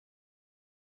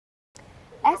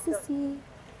SSC,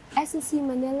 SSC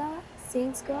Manila,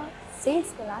 St.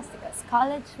 Scholastica's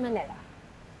College, Manila.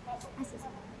 SSC.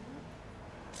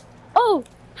 Oh,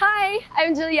 hi!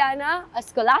 I'm Julianna, a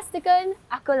Scholastican,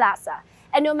 a Colasa.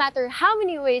 And no matter how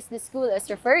many ways the school is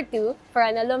referred to, for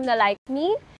an alumna like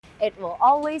me, it will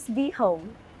always be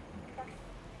home.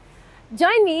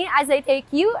 Join me as I take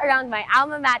you around my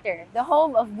alma mater, the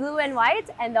home of blue and white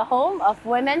and the home of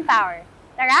women power.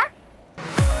 Tara!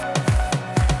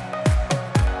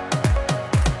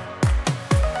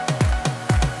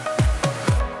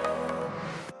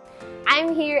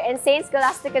 I'm here in St.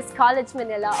 Scholastica's College,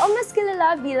 Manila, o mas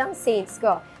kilala bilang Saints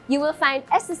Ko. You will find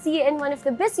SSC in one of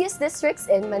the busiest districts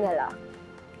in Manila.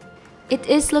 It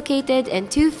is located in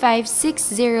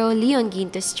 2560 Leon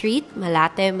Ginto Street,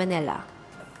 Malate, Manila.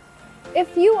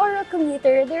 If you are a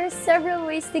commuter, there are several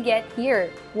ways to get here.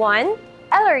 1.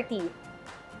 LRT.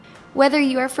 Whether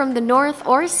you are from the north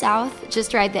or south,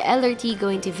 just ride the LRT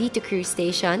going to Vito Cruz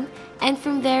Station, and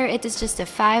from there it is just a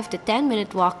 5 to 10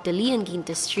 minute walk to Leon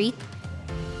Ginto Street.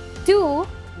 2.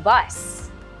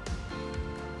 Bus.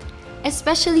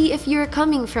 Especially if you're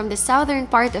coming from the southern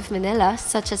part of Manila,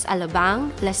 such as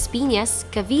Alabang, Las Piñas,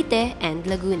 Cavite, and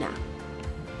Laguna.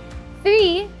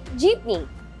 3. Jeepney.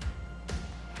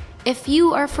 If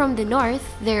you are from the north,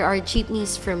 there are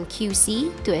jeepneys from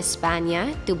QC to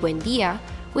España to Buendia,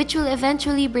 which will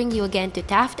eventually bring you again to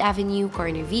Taft Avenue,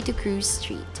 corner Vito Cruz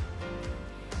Street.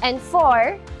 And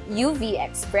 4. UV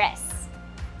Express.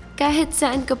 Kahit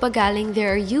saan ka pa galing,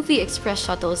 there are UV Express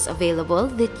shuttles available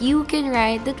that you can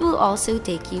ride that will also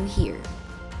take you here.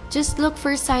 Just look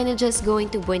for signages going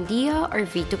to Buendia or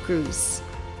Vito Cruz.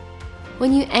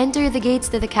 When you enter the gates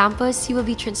to the campus, you will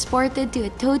be transported to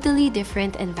a totally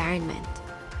different environment.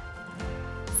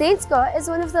 Saints Ko is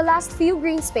one of the last few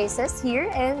green spaces here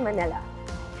in Manila.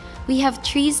 We have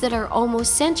trees that are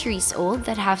almost centuries old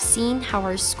that have seen how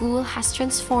our school has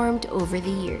transformed over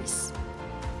the years.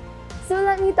 So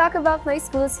let me talk about my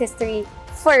school's history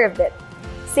for a bit.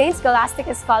 St.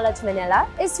 Scholastica's College, Manila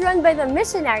is run by the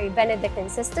missionary Benedictine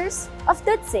sisters of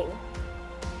Tutsing.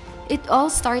 It all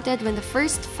started when the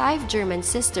first 5 German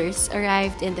sisters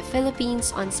arrived in the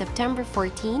Philippines on September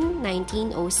 14,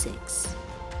 1906.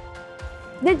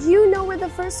 Did you know where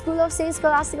the first school of St.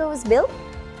 Scholastica was built?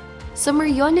 Sa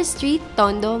Mariones Street,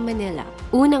 Tondo, Manila.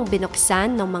 Unang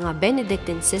binuksan ng mga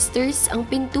Benedictine sisters ang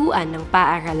pintuan ng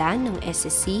paaralan ng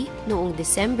SSC noong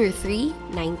December 3,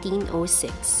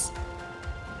 1906.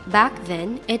 Back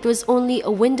then, it was only a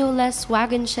windowless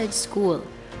wagon shed school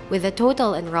with a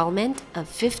total enrollment of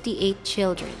 58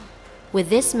 children. With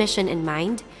this mission in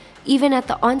mind, even at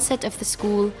the onset of the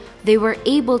school, they were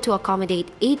able to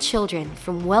accommodate 8 children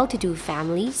from well-to-do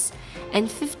families and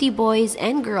 50 boys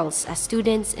and girls as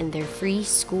students in their free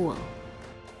school.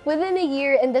 Within a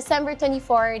year, in December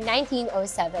 24,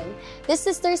 1907, the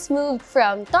sisters moved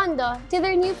from Tondo to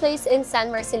their new place in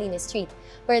San Marcelino Street,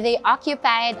 where they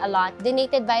occupied a lot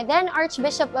donated by then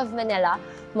Archbishop of Manila,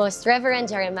 Most Reverend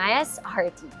Jeremias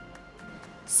Harty.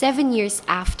 7 years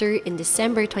after, in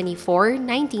December 24,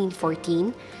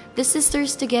 1914, the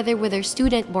sisters, together with their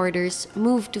student boarders,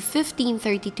 moved to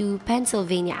 1532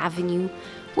 Pennsylvania Avenue,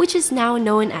 which is now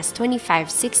known as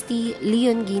 2560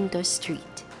 Leon Ginto Street.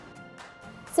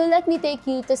 So let me take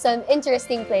you to some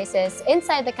interesting places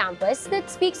inside the campus that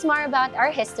speaks more about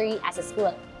our history as a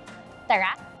school.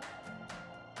 Tara!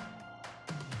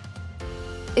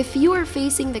 If you are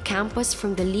facing the campus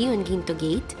from the Leon Ginto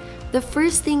Gate, the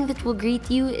first thing that will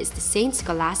greet you is the St.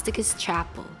 Scholastica's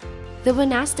Chapel. The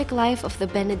monastic life of the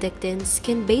Benedictines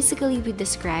can basically be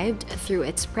described through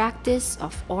its practice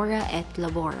of ora et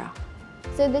labora.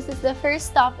 So this is the first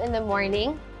stop in the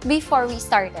morning before we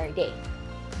start our day.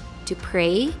 To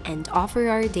pray and offer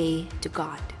our day to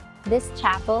God. This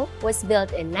chapel was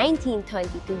built in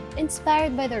 1922,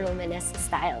 inspired by the Romanesque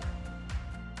style.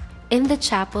 In the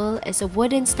chapel is a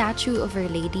wooden statue of Our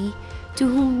Lady, to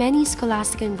whom many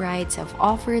Scholastican brides have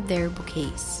offered their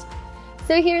bouquets.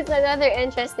 So here's another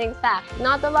interesting fact.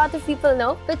 Not a lot of people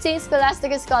know, but St.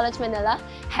 Scholastica's College, Manila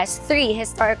has 3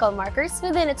 historical markers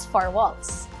within its 4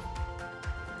 walls.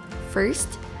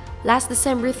 First, last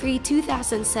December 3,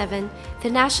 2007, the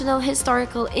National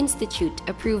Historical Institute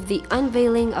approved the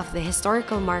unveiling of the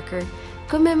historical marker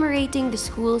commemorating the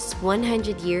school's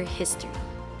 100-year history.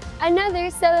 Another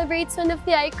celebrates one of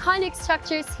the iconic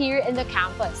structures here in the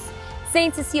campus,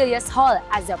 St. Cecilia's Hall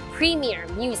as a premier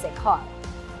music hall.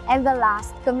 And the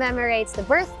last commemorates the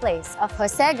birthplace of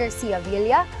Jose Garcia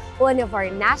Villa, one of our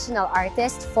national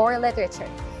artists for literature.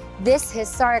 This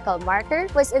historical marker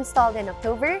was installed in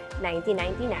October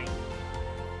 1999.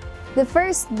 The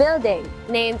first building,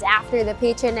 named after the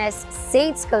patroness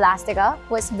Saint Scholastica,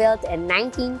 was built in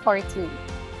 1914.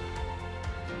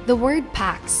 The word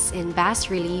Pax in bas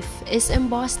relief is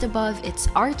embossed above its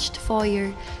arched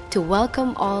foyer to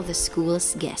welcome all the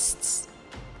school's guests.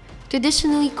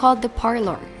 Traditionally called the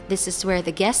parlor, this is where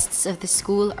the guests of the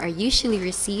school are usually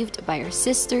received by our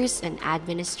sisters and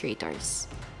administrators.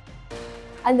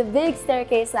 On the big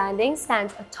staircase landing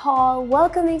stands a tall,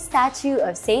 welcoming statue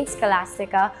of Saint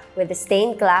Scholastica with a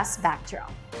stained glass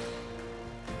backdrop.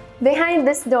 Behind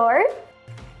this door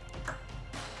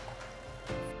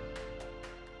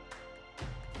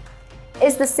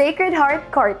is the Sacred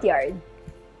Heart courtyard.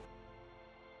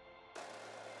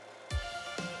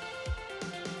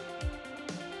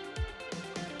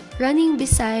 Running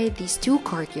beside these two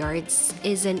courtyards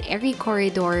is an airy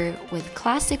corridor with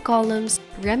classic columns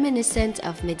reminiscent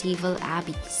of medieval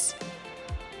abbeys.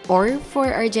 Or,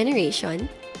 for our generation,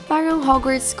 parang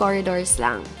Hogwarts corridors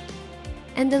lang.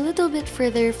 And a little bit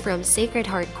further from Sacred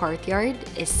Heart Courtyard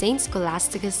is St.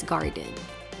 Scholastica's Garden.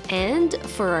 And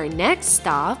for our next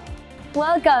stop,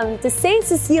 welcome to St.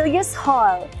 Cecilia's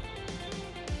Hall.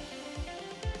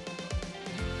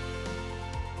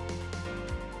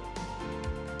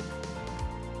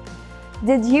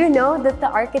 Did you know that the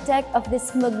architect of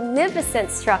this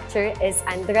magnificent structure is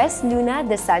Andres Luna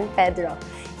de San Pedro?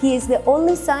 He is the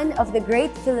only son of the great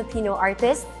Filipino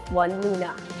artist, Juan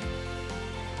Luna.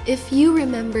 if you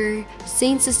remember,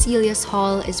 St. Cecilia's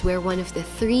Hall is where one of the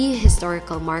 3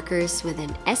 historical markers within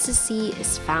SSC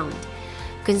is found,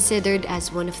 considered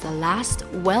as one of the last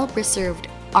well-preserved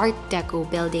Art Deco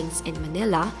buildings in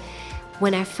Manila.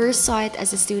 When I first saw it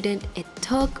as a student, it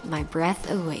took my breath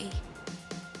away.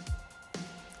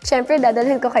 Siyempre,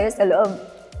 dadalhin ko kayo sa loob.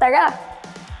 Tara!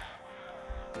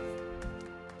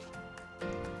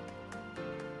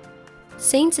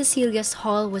 St. Cecilia's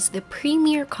Hall was the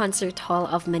premier concert hall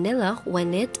of Manila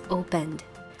when it opened.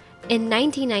 In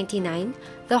 1999,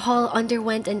 the hall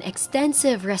underwent an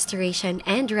extensive restoration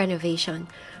and renovation,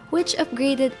 which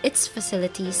upgraded its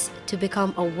facilities to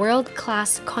become a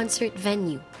world-class concert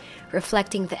venue,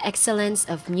 reflecting the excellence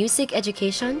of music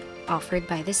education offered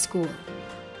by the school.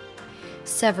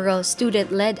 Several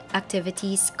student-led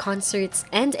activities, concerts,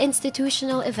 and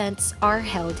institutional events are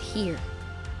held here.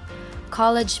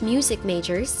 College music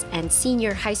majors and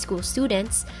senior high school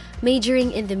students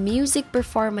majoring in the music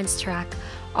performance track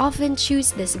often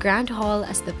choose this grand hall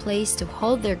as the place to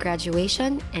hold their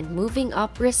graduation and moving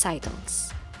up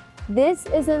recitals. This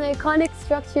is an iconic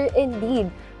structure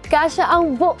indeed. Kasya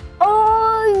ang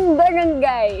buong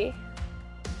barangay.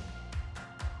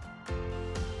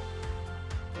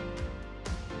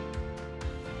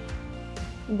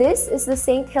 This is the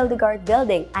St. Hildegard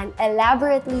Building, an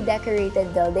elaborately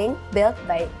decorated building built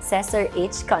by Cesar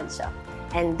H. Concha.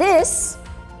 And this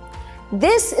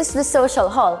is the Social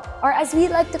Hall, or as we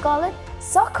like to call it,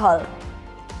 Soc Hall.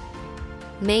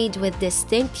 Made with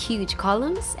distinct huge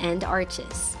columns and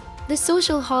arches, the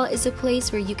Social Hall is a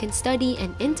place where you can study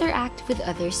and interact with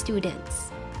other students.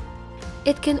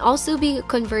 It can also be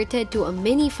converted to a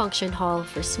mini function hall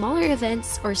for smaller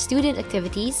events or student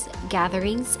activities,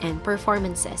 gatherings, and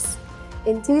performances.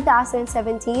 In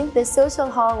 2017, the Social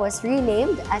Hall was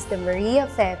renamed as the Maria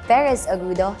Fe Perez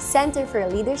Agudo Center for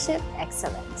Leadership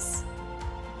Excellence.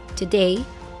 Today,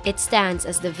 it stands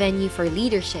as the venue for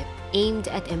leadership aimed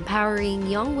at empowering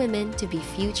young women to be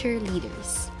future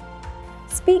leaders.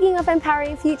 Speaking of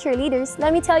empowering future leaders,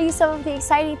 let me tell you some of the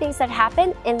exciting things that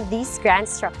happen in these grand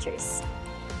structures.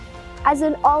 As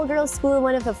an all-girls school,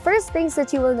 one of the first things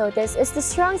that you will notice is the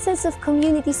strong sense of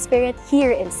community spirit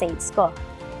here in St. Sco.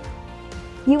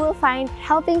 You will find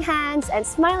helping hands and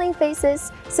smiling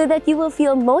faces so that you will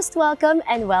feel most welcome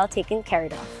and well taken care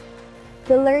of.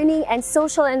 The learning and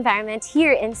social environment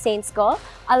here in St. Sco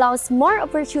allows more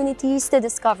opportunities to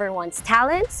discover one's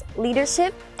talents,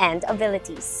 leadership, and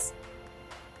abilities.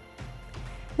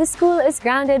 The school is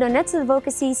grounded on its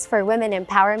advocacies for women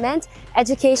empowerment,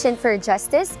 education for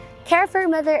justice, care for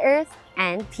Mother Earth,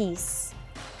 and peace.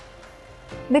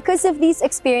 Because of these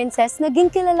experiences,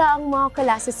 naging kilala ang mga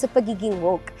klase sa pagiging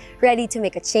woke, ready to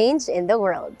make a change in the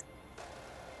world.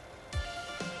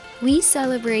 We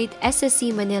celebrate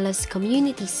SSC Manila's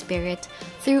community spirit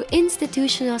through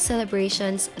institutional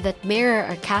celebrations that mirror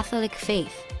our Catholic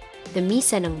faith, the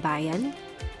Misa ng Bayan,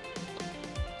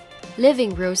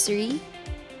 Living Rosary,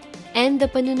 and the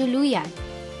Panunuluyan,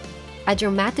 a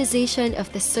dramatization of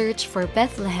the search for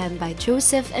Bethlehem by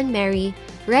Joseph and Mary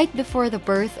right before the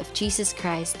birth of Jesus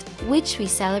Christ, which we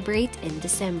celebrate in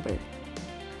December.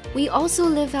 We also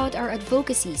live out our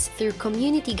advocacies through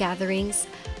community gatherings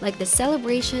like the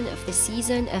celebration of the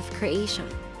season of creation.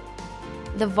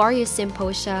 the various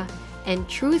symposia, and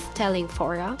truth-telling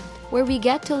fora, where we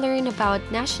get to learn about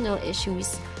national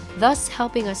issues, thus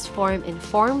helping us form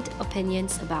informed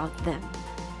opinions about them.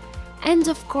 And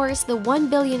of course, the 1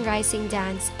 Billion Rising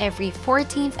Dance every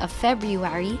 14th of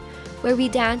February, where we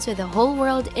dance with the whole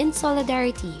world in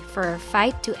solidarity for our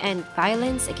fight to end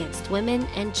violence against women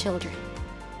and children.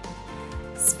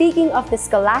 Speaking of the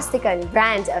Scholastica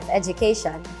brand of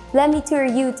education, let me tour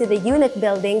you to the unit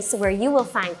buildings where you will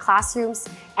find classrooms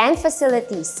and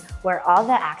facilities where all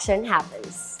the action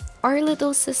happens. Our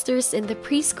little sisters in the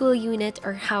preschool unit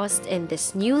are housed in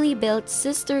this newly built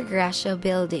Sister Gracia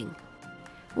building,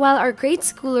 while our grade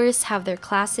schoolers have their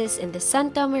classes in the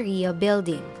Santa Maria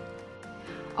building.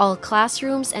 All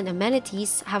classrooms and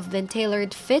amenities have been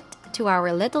tailored fit to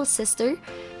our little sister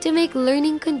to make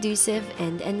learning conducive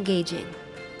and engaging.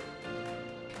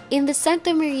 In the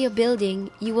Santa Maria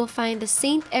building, you will find the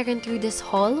St. Erentrudes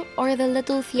Hall or the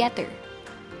Little Theater,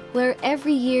 where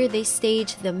every year they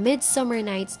stage the Midsummer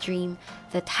Night's Dream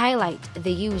that highlight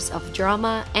the use of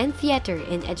drama and theater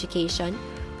in education,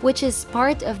 which is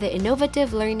part of the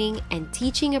innovative learning and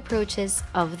teaching approaches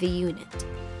of the unit.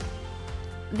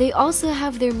 They also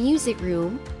have their music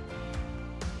room,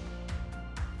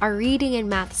 our reading and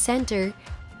math center,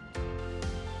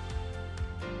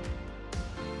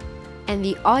 and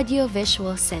the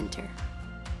audio-visual center.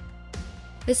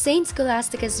 The St.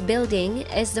 Scholastica's building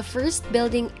is the first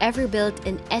building ever built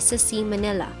in SSC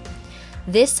Manila.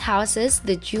 This houses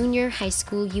the junior high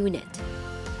school unit.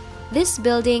 This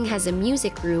building has a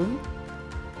music room,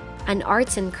 an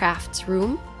arts and crafts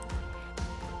room,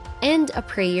 and a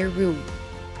prayer room,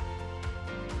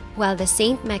 while the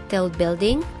St. Mactilde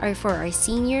building are for our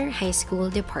senior high school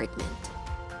department.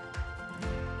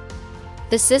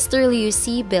 The Sister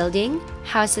Lucy building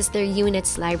houses their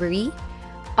unit's library,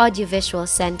 audiovisual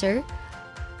center,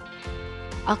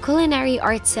 a culinary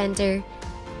arts center,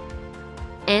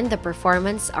 and the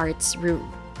performance arts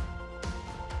room.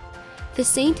 The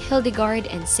St. Hildegard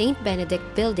and St. Benedict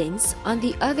buildings, on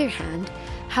the other hand,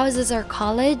 houses our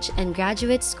college and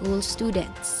graduate school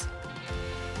students.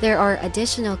 There are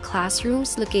additional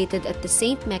classrooms located at the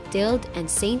St. Mactilde and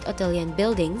St. Ottilien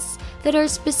buildings that are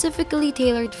specifically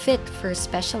tailored fit for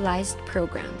specialized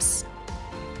programs.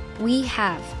 We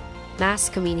have mass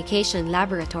communication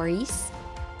laboratories,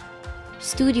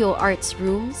 studio arts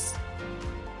rooms,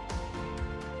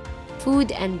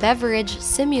 food and beverage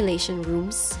simulation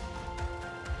rooms,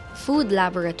 food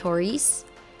laboratories,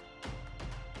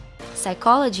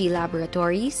 psychology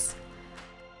laboratories,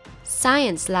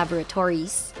 science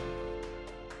laboratories,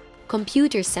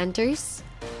 computer centers,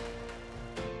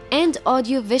 and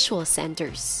audio-visual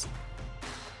centers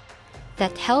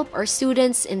that help our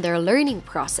students in their learning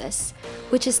process,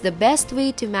 which is the best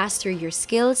way to master your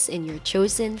skills in your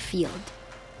chosen field.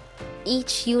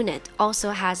 Each unit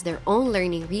also has their own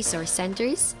learning resource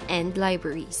centers and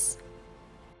libraries.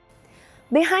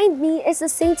 Behind me is the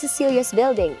St. Cecilia's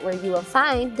building where you will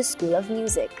find the School of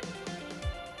Music.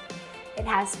 It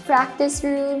has practice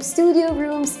rooms, studio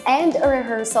rooms, and a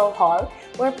rehearsal hall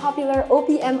where popular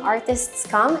OPM artists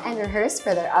come and rehearse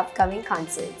for their upcoming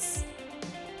concerts.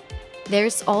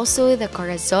 There's also the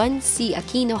Corazon C.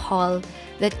 Aquino Hall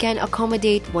that can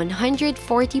accommodate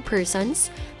 140 persons,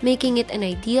 making it an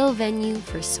ideal venue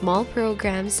for small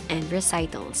programs and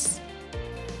recitals.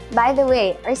 By the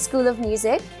way, our School of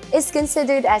Music is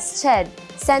considered as CHED,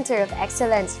 Center of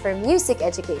Excellence for Music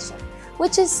Education,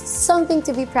 which is something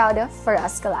to be proud of for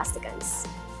us Scholasticans.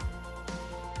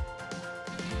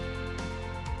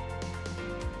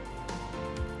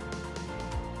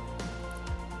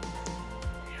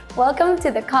 Welcome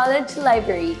to the College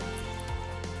Library.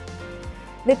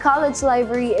 The College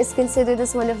Library is considered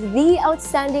as one of the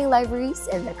outstanding libraries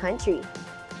in the country.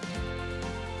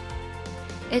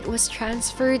 It was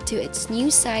transferred to its new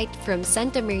site from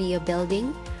Santa Maria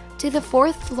Building to the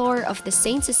 4th floor of the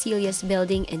St. Cecilia's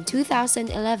Building in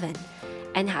 2011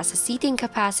 and has a seating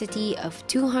capacity of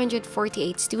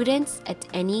 248 students at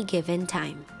any given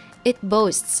time. It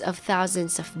boasts of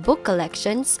thousands of book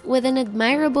collections with an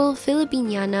admirable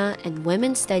Filipiniana and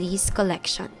Women's Studies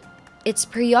collection. Its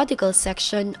periodical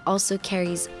section also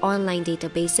carries online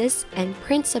databases and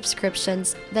print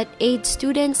subscriptions that aid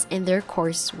students in their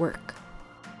coursework.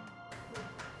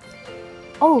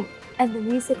 Oh, and the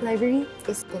music library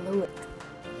is below it.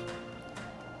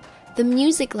 The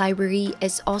music library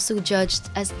is also judged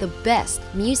as the best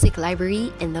music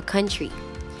library in the country,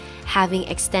 having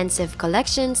extensive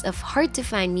collections of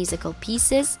hard-to-find musical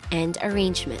pieces and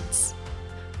arrangements.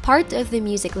 Part of the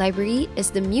music library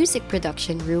is the music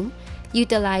production room,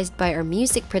 utilized by our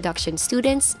music production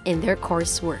students in their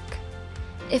coursework.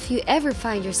 if you ever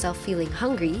find yourself feeling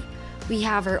hungry, we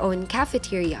have our own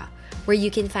cafeteria where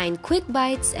you can find quick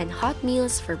bites and hot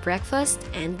meals for breakfast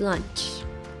and lunch.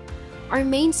 Our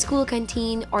main school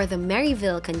canteen, or the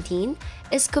Maryville Canteen,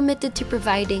 is committed to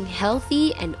providing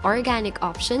healthy and organic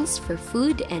options for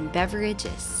food and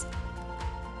beverages.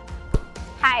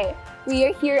 Hi, we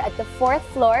are here at the 4th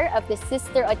floor of the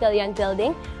Sister Otelian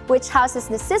building, which houses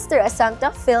the Sister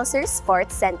Assumpta Filser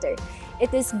Sports Center.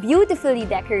 It is beautifully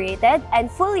decorated and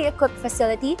fully equipped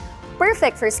facility,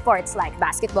 perfect for sports like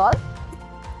basketball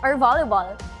or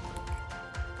volleyball.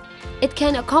 It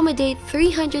can accommodate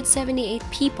 378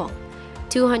 people,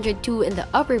 202 in the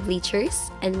upper bleachers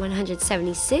and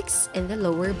 176 in the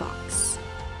lower box.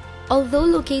 Although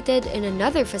located in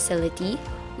another facility,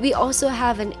 we also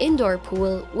have an indoor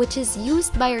pool which is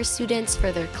used by our students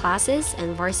for their classes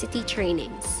and varsity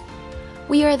trainings.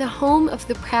 We are the home of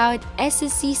the proud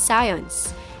SSC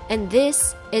Scions, and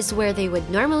this is where they would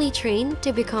normally train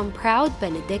to become proud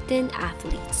Benedictine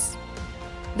athletes.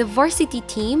 The varsity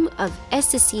team of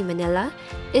SSC Manila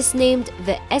is named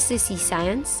the SSC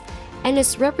Scions and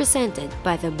is represented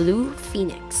by the Blue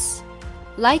Phoenix.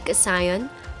 Like a scion,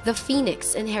 the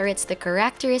phoenix inherits the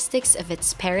characteristics of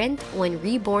its parent when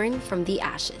reborn from the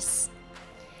ashes.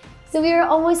 So we are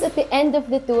almost at the end of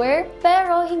the tour,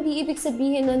 pero hindi ibig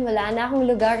sabihin nun wala na akong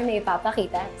lugar na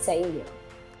ipapakita sa inyo.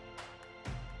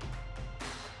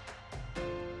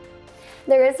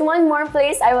 There is one more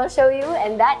place I will show you,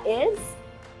 and that is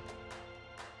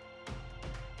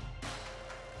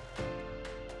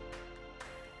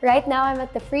right now I'm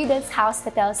at the Freedom's House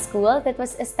Hotel School that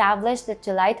was established on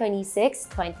July 26,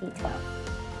 2012.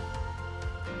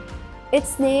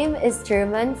 Its name is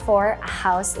German for a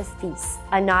house of peace,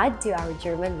 a nod to our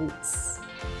German roots.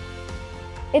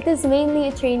 It is mainly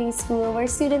a training school where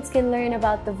students can learn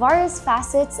about the various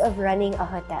facets of running a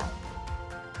hotel.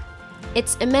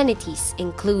 Its amenities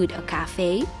include a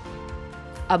cafe,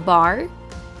 a bar,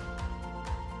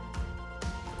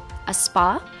 a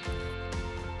spa,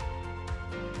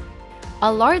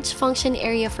 a large function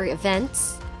area for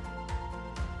events,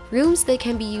 rooms that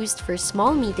can be used for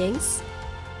small meetings,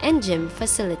 and gym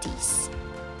facilities.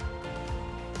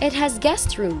 It has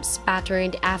guest rooms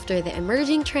patterned after the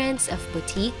emerging trends of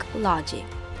boutique lodging.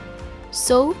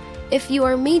 So, if you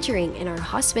are majoring in our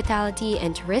hospitality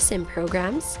and tourism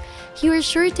programs, you are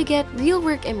sure to get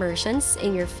real-work immersions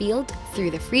in your field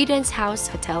through the Freedom's House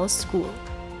Hotel School.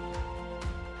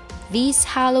 These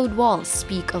hallowed walls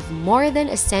speak of more than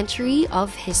a century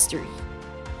of history.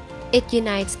 It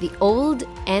unites the old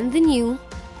and the new,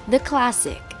 the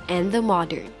classic and the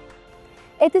modern.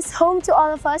 It is home to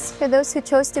all of us for those who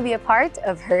chose to be a part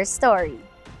of her story.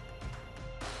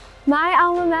 My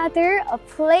alma mater, a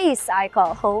place I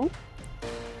call home.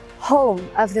 Home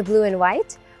of the blue and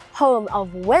white, home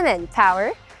of women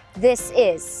power. This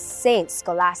is St.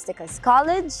 Scholastica's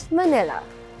College, Manila.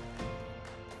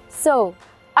 So,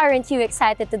 aren't you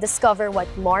excited to discover what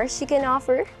more she can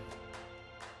offer?